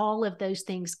think all of those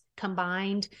things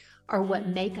combined are what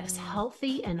make us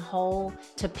healthy and whole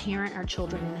to parent our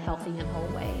children in healthy and whole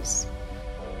ways.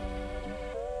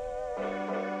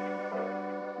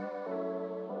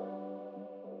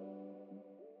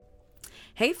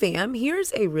 Hey fam,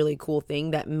 here's a really cool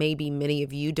thing that maybe many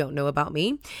of you don't know about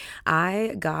me.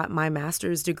 I got my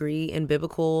master's degree in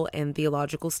biblical and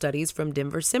theological studies from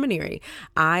Denver Seminary.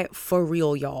 I, for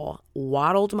real, y'all,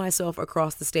 waddled myself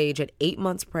across the stage at 8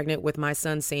 months pregnant with my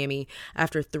son, Sammy,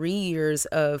 after 3 years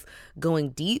of going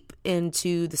deep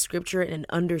into the scripture and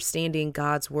understanding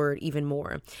God's word even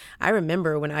more. I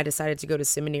remember when I decided to go to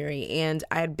seminary and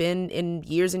I had been in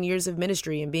years and years of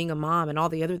ministry and being a mom and all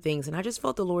the other things. And I just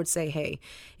felt the Lord say, hey,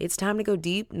 it's time to go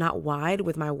deep, not wide,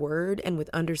 with my word and with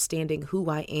understanding who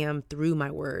I am through my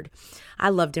word. I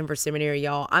love Denver Seminary,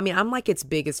 y'all. I mean, I'm like its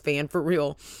biggest fan for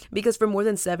real, because for more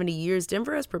than 70 years,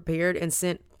 Denver has prepared and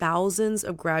sent thousands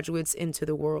of graduates into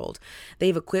the world.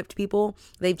 They've equipped people.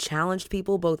 They've challenged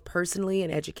people both personally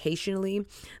and educationally.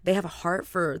 They have a heart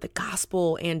for the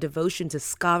gospel and devotion to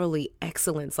scholarly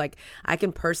excellence. Like, I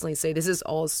can personally say this is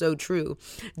all so true.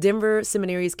 Denver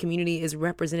Seminary's community is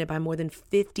represented by more than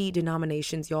 50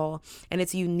 denominations, y'all, and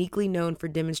it's uniquely known for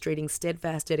demonstrating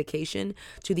steadfast dedication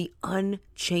to the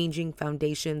unchanging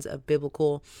foundations of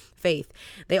biblical faith.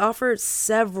 They offer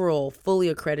several fully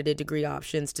accredited degree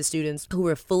options to students who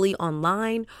are fully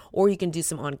online, or you can do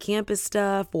some on-campus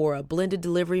stuff or a blended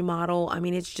delivery model. I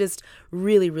mean, it's just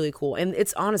really, really cool. And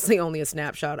it's honestly only a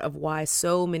snapshot of why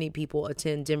so many people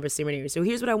attend Denver Seminary. So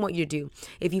here's what I want you to do.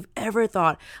 If you've ever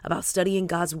thought about studying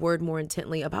God's word more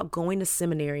intently, about going to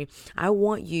seminary, I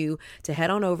want you to head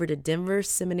on over to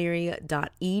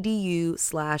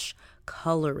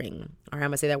denverseminary.edu/coloring. All right, I'm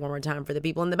gonna say that one more time for the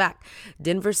people in the back.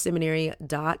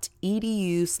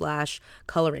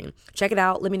 denverseminary.edu/coloring. Check it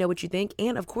out. Let me know what you think.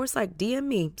 And of course, like, DM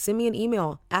me, send me an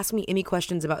email, ask me any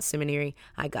questions about seminary.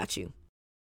 I got you.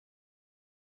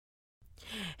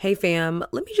 Hey fam,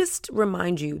 let me just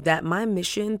remind you that my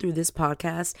mission through this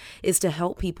podcast is to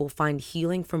help people find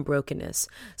healing from brokenness.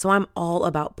 So I'm all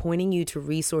about pointing you to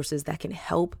resources that can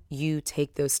help you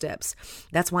take those steps.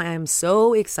 That's why I'm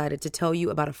so excited to tell you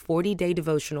about a 40-day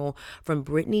devotional from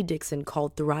Brittany Dixon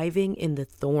called Thriving in the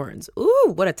Thorns.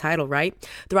 Ooh, what a title, right?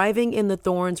 Thriving in the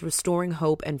Thorns, Restoring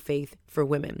Hope and Faith for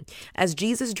Women. As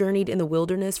Jesus journeyed in the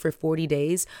wilderness for 40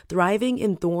 days, Thriving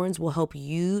in Thorns will help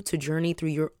you to journey through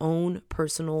your own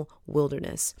personal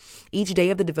wilderness. Each day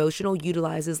of the devotional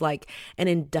utilizes like an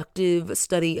inductive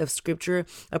study of scripture,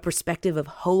 a perspective of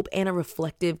hope, and a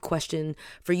reflective question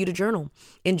for you to journal.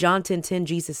 In John 10:10,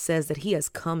 Jesus says that he has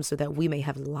come so that we may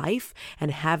have life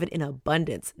and have it in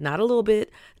abundance. Not a little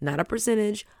bit, not a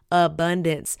percentage,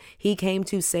 abundance. He came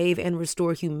to save and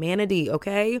restore humanity,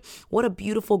 okay? What a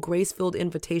beautiful, grace-filled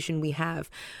invitation we have.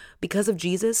 Because of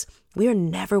Jesus, we are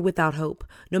never without hope,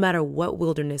 no matter what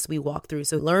wilderness we walk through.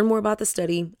 So learn more about the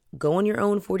study, go on your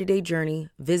own 40-day journey,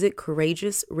 visit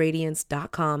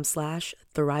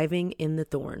courageousradiance.com/thriving in the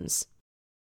thorns.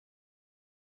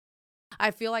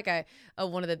 I feel like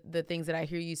one of the things that I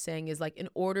hear you saying is like, in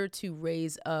order to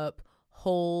raise up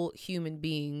whole human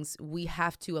beings, we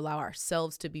have to allow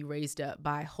ourselves to be raised up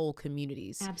by whole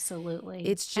communities. Absolutely.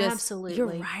 It's just, you're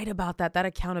right about that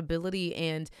accountability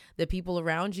and the people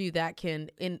around you that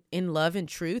can, in love and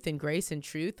truth and grace and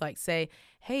truth, like say,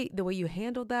 hey, the way you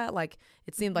handled that, like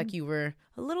it seemed like you were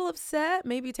a little upset.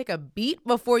 Maybe take a beat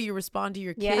before you respond to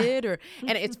your kid.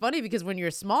 And it's funny because when you're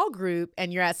a small group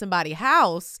and you're at somebody's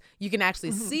house, you can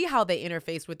actually see how they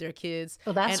interface with their kids.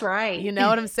 Oh, that's right. You know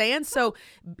what I'm saying? So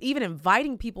even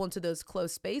inviting people into those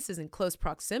close spaces and close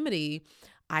proximity,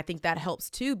 I think that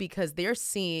helps too, because they're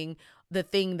seeing, the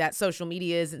thing that social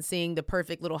media isn't seeing, the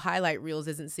perfect little highlight reels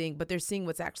isn't seeing, but they're seeing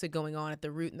what's actually going on at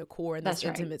the root and the core in these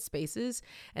intimate spaces,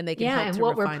 and they can help and to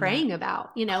what we're refine praying that.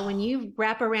 about. When you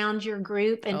wrap around your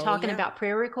group and talking about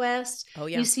prayer requests,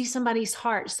 you see somebody's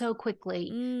heart so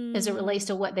quickly as it relates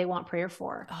to what they want prayer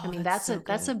for. I mean, that's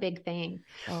a big thing.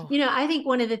 I think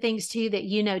one of the things too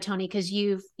that Tony, because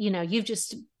you've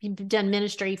done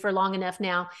ministry for long enough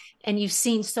now, and you've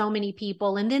seen so many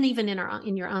people, and then even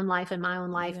in your own life and my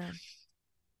own life.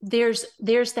 There's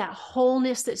that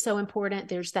wholeness that's so important.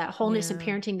 There's that wholeness in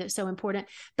parenting that's so important.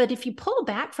 But if you pull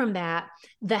back from that,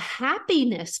 the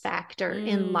happiness factor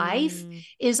in life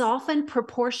is often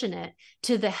proportionate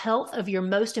to the health of your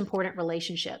most important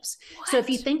relationships. So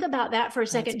if you think about that for a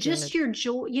second, just your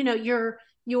joy,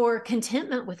 your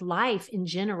contentment with life in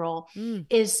general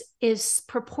is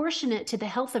proportionate to the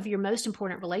health of your most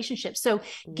important relationships. So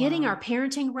getting our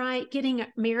parenting right, getting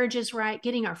marriages right,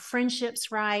 getting our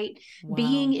friendships right,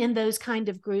 being in those kind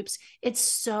of groups, it's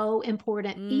so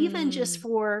important, even just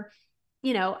for,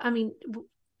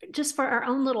 just for our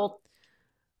own little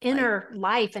inner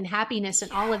life and happiness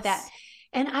and all of that.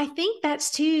 And I think that's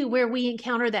too where we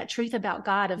encounter that truth about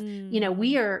God of,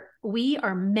 we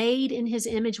are made in his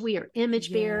image. We are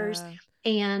image bearers,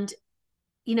 and,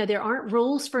 there aren't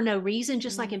rules for no reason.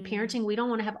 Just like in parenting, we don't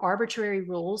want to have arbitrary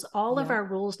rules. All of our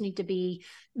rules need to be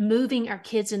moving our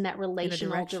kids in that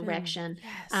relational direction.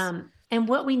 And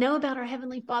what we know about our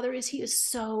Heavenly Father is he is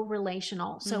so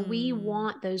relational. So we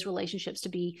want those relationships to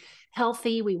be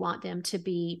healthy. We want them to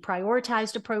be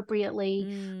prioritized appropriately,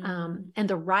 and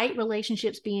the right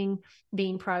relationships being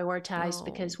prioritized,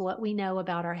 because what we know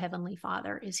about our Heavenly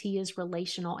Father is he is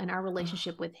relational, and our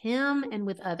relationship with him and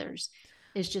with others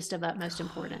is just of utmost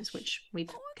importance, which we've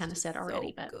kind of said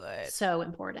already, but so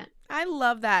important. I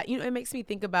love that. It makes me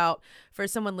think about, for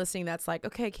someone listening that's like,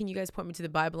 okay, can you guys point me to the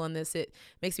Bible on this? It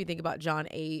makes me think about John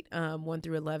 8,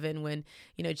 1-11, when,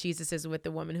 Jesus is with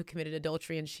the woman who committed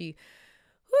adultery, and she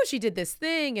did this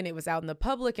thing, and it was out in the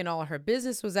public, and all of her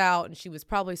business was out, and she was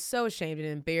probably so ashamed and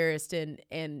embarrassed. And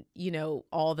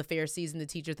all the Pharisees and the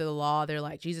teachers of the law, they're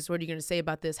like, Jesus, what are you going to say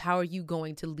about this? How are you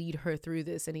going to lead her through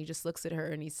this? And he just looks at her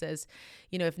and he says,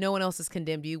 if no one else has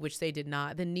condemned you, which they did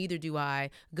not, then neither do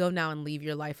I. Go now and leave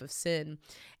your life of sin.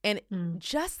 And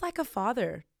just like a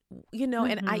father,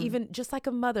 and I even just like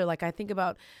a mother, like I think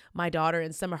about my daughter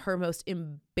and some of her most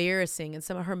embarrassing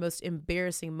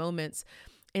moments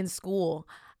in school.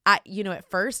 At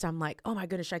first I'm like, oh my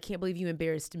goodness, I can't believe you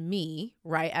embarrassed me,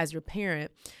 right, as your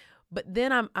parent. But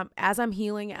then I'm as I'm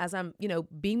healing, as I'm,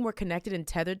 being more connected and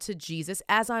tethered to Jesus,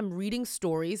 as I'm reading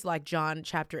stories like John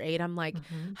chapter 8, I'm like,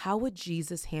 how would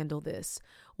Jesus handle this?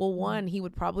 Well, one, he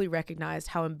would probably recognize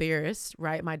how embarrassed,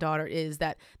 right, my daughter is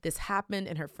that this happened,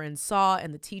 and her friends saw,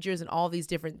 and the teachers, and all these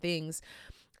different things.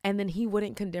 And then he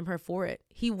wouldn't condemn her for it.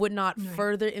 He would not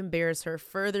further embarrass her,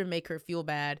 further make her feel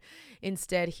bad.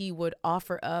 Instead, he would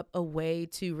offer up a way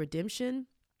to redemption,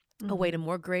 a way to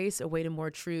more grace, a way to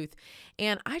more truth.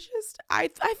 And I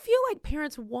feel like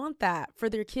parents want that for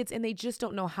their kids, and they just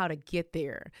don't know how to get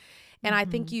there. And I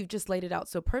think you've just laid it out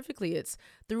so perfectly. It's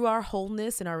through our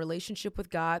wholeness and our relationship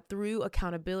with God, through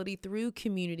accountability, through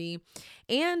community,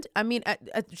 and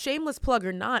a shameless plug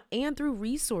or not, and through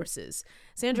resources.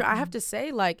 Sandra, I have to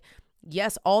say,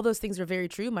 yes, all those things are very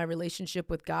true. My relationship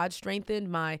with God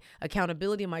strengthened, my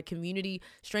accountability, my community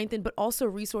strengthened, but also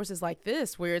resources like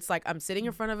this, where it's like I'm sitting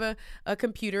in front of a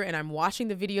computer and I'm watching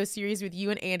the video series with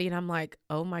you and Andy, and I'm like,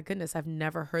 oh my goodness, I've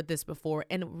never heard this before.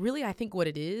 And really, I think what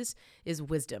it is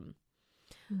wisdom.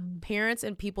 Parents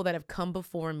and people that have come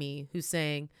before me who's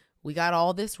saying, we got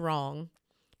all this wrong.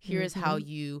 Here is how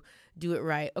you do it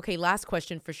right. Okay, last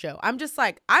question for show. I'm just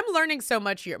like, I'm learning so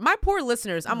much here. My poor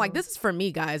listeners, I'm like, this is for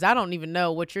me, guys. I don't even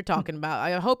know what you're talking about.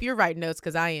 I hope you're writing notes,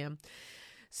 because I am.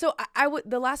 So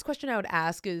the last question I would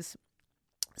ask is,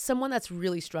 someone that's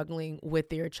really struggling with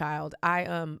their child.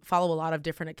 I follow a lot of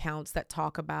different accounts that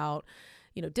talk about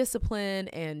discipline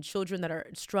and children that are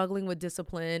struggling with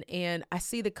discipline. And I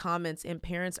see the comments, and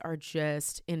parents are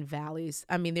just in valleys.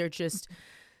 I mean, they're just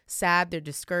sad. They're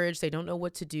discouraged. They don't know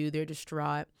what to do. They're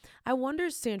distraught. I wonder,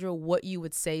 Sandra, what you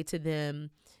would say to them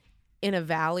in a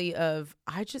valley of,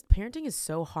 parenting is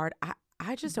so hard.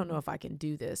 I just don't know if I can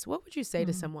do this. What would you say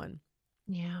to someone?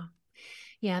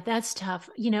 Yeah, that's tough.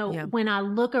 When I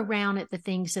look around at the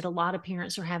things that a lot of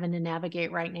parents are having to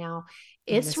navigate right now,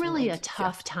 it's really a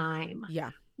tough time. Yeah.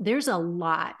 There's a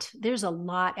lot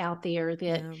out there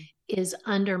that is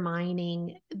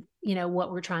undermining,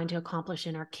 what we're trying to accomplish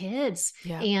in our kids.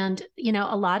 Yeah. And,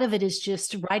 a lot of it is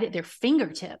just right at their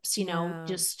fingertips,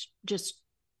 just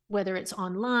whether it's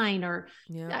online or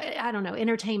I don't know,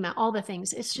 entertainment, all the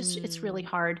things. It's just, it's really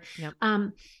hard. Yep.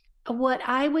 What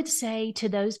I would say to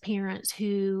those parents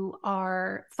who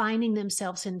are finding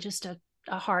themselves in just a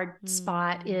hard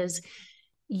spot is,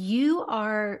 you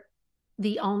are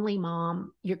the only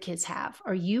mom your kids have,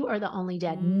 or you are the only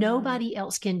dad. Nobody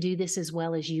else can do this as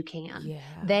well as you can. Yeah.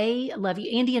 They love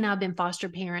you. Andy and I have been foster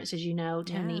parents, as you know,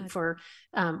 Tony, for,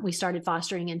 we started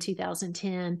fostering in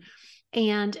 2010,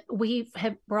 and we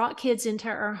have brought kids into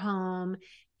our home,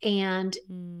 and,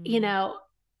 you know,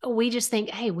 we just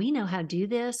think, hey, we know how to do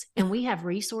this, and we have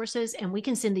resources, and we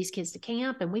can send these kids to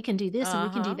camp, and we can do this, and we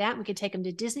can do that. And we can take them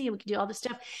to Disney, and we can do all this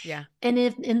stuff. Yeah. And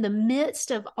if in the midst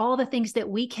of all the things that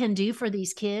we can do for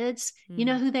these kids, you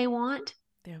know who they want?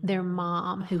 Their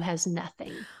mom who has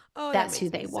nothing. Oh, that's who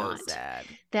they want. So sad.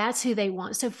 That's who they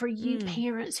want. So for you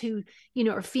parents who, you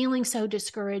know, are feeling so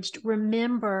discouraged,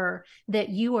 remember that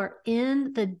you are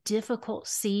in the difficult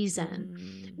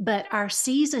season, but our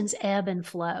seasons ebb and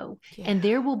flow, and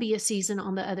there will be a season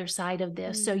on the other side of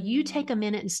this. So you take a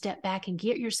minute and step back and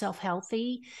get yourself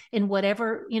healthy in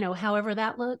whatever, you know, however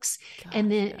that looks, and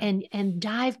then, and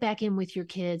dive back in with your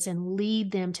kids and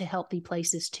lead them to healthy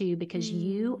places too, because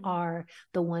you are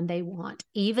the one they want.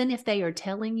 Even if they are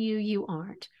telling you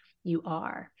aren't, you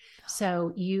are.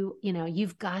 So you know,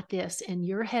 you've got this, and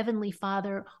your Heavenly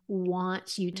Father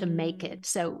wants you to make it.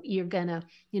 So you're going to,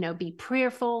 you know, be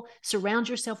prayerful, surround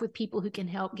yourself with people who can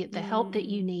help, get the help that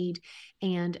you need.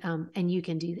 And you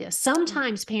can do this.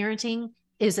 Sometimes parenting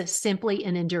is simply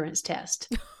an endurance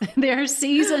test. There are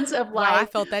seasons of life I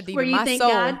felt that deep where in you my think, soul.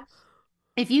 God,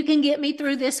 if you can get me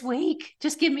through this week,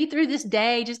 just get me through this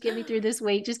day, just get me through this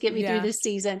week, just get me through this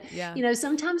season. Yeah. You know,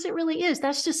 sometimes it really is.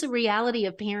 That's just the reality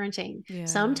of parenting. Yeah.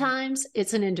 Sometimes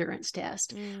it's an endurance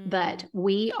test, but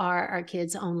we are our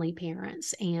kids' only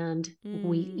parents. And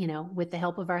we, you know, with the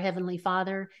help of our Heavenly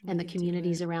Father and the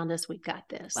communities around us, we've got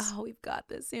this. Oh, we've got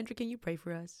this. Sandra, can you pray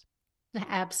for us?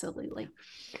 Absolutely.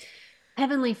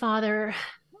 Heavenly Father,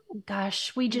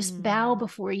 gosh, we just bow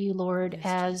before you, Lord,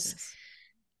 as Jesus.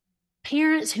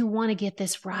 Parents who want to get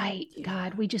this right.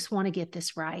 God, we just want to get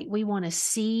this right. We want to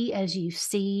see as you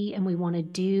see, and we want to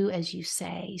do as you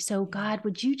say. So God,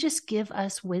 would you just give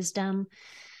us wisdom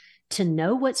to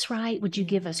know what's right? Would you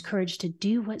give us courage to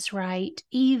do what's right,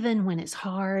 even when it's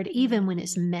hard, even when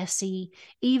it's messy,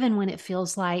 even when it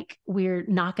feels like we're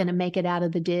not going to make it out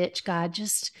of the ditch? God,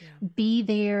 just be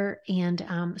there and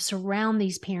surround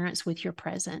these parents with your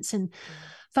presence. And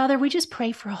Father, we just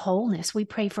pray for wholeness. We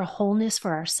pray for wholeness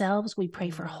for ourselves. We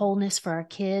pray for wholeness for our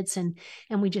kids. And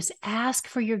we just ask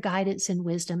for your guidance and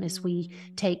wisdom as we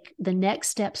take the next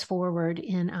steps forward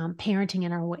in parenting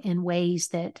in ways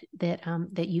that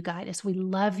you guide us. We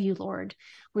love you, Lord.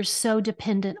 We're so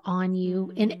dependent on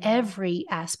you in every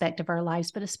aspect of our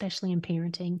lives, but especially in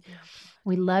parenting.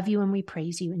 We love you and we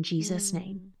praise you in Jesus'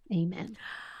 name. Amen.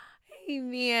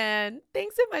 Amen.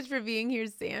 Thanks so much for being here,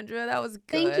 Sandra. That was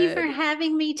good. Thank you for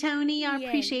having me, Tony. I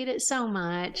appreciate it so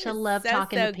much. I love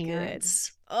talking to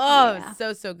parents. Good.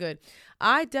 Oh, so good.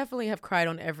 I definitely have cried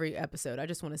on every episode. I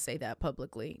just want to say that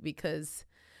publicly, because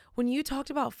when you talked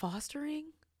about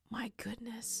fostering, my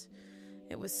goodness,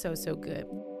 it was so good.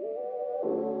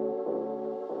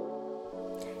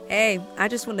 Hey, I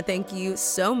just want to thank you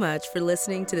so much for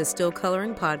listening to the Still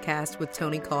Coloring podcast with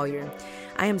Tony Collier.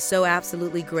 I am so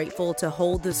absolutely grateful to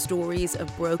hold the stories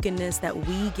of brokenness that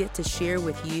we get to share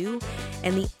with you,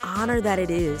 and the honor that it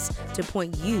is to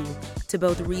point you to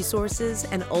both resources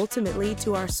and ultimately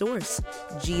to our source,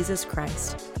 Jesus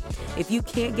Christ. If you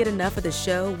can't get enough of the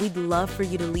show, we'd love for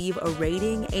you to leave a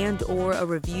rating and/or a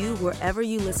review wherever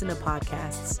you listen to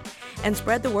podcasts. And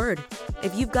spread the word.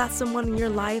 If you've got someone in your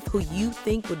life who you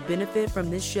think would benefit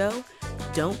from this show,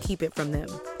 don't keep it from them.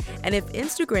 And if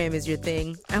Instagram is your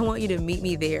thing, I want you to meet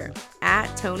me there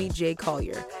at Tony J.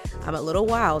 Collier. I'm a little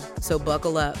wild, so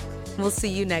buckle up. We'll see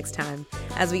you next time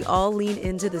as we all lean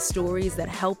into the stories that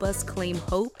help us claim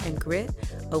hope and grit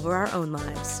over our own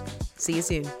lives. See you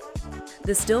soon.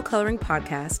 The Still Coloring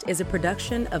Podcast is a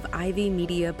production of Ivy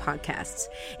Media Podcasts.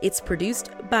 It's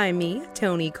produced by me,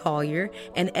 Tony Collier,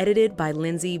 and edited by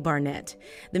Lindsay Barnett.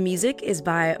 The music is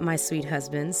by my sweet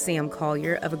husband, Sam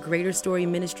Collier of A Greater Story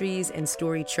Ministries and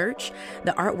Story Church.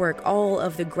 The artwork, all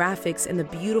of the graphics and the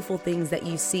beautiful things that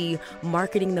you see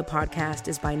marketing the podcast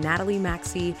is by Natalie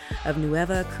Maxey of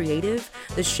Nueva Creative.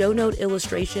 The show note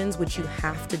illustrations, which you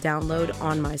have to download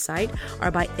on my site,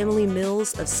 are by Emily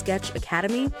Mills of Sketch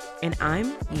Academy, and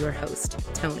I'm your host,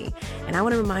 Tony. And I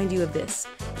want to remind you of this.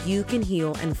 You can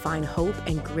heal and find hope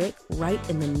and grit right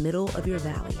in the middle of your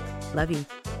valley. Love you.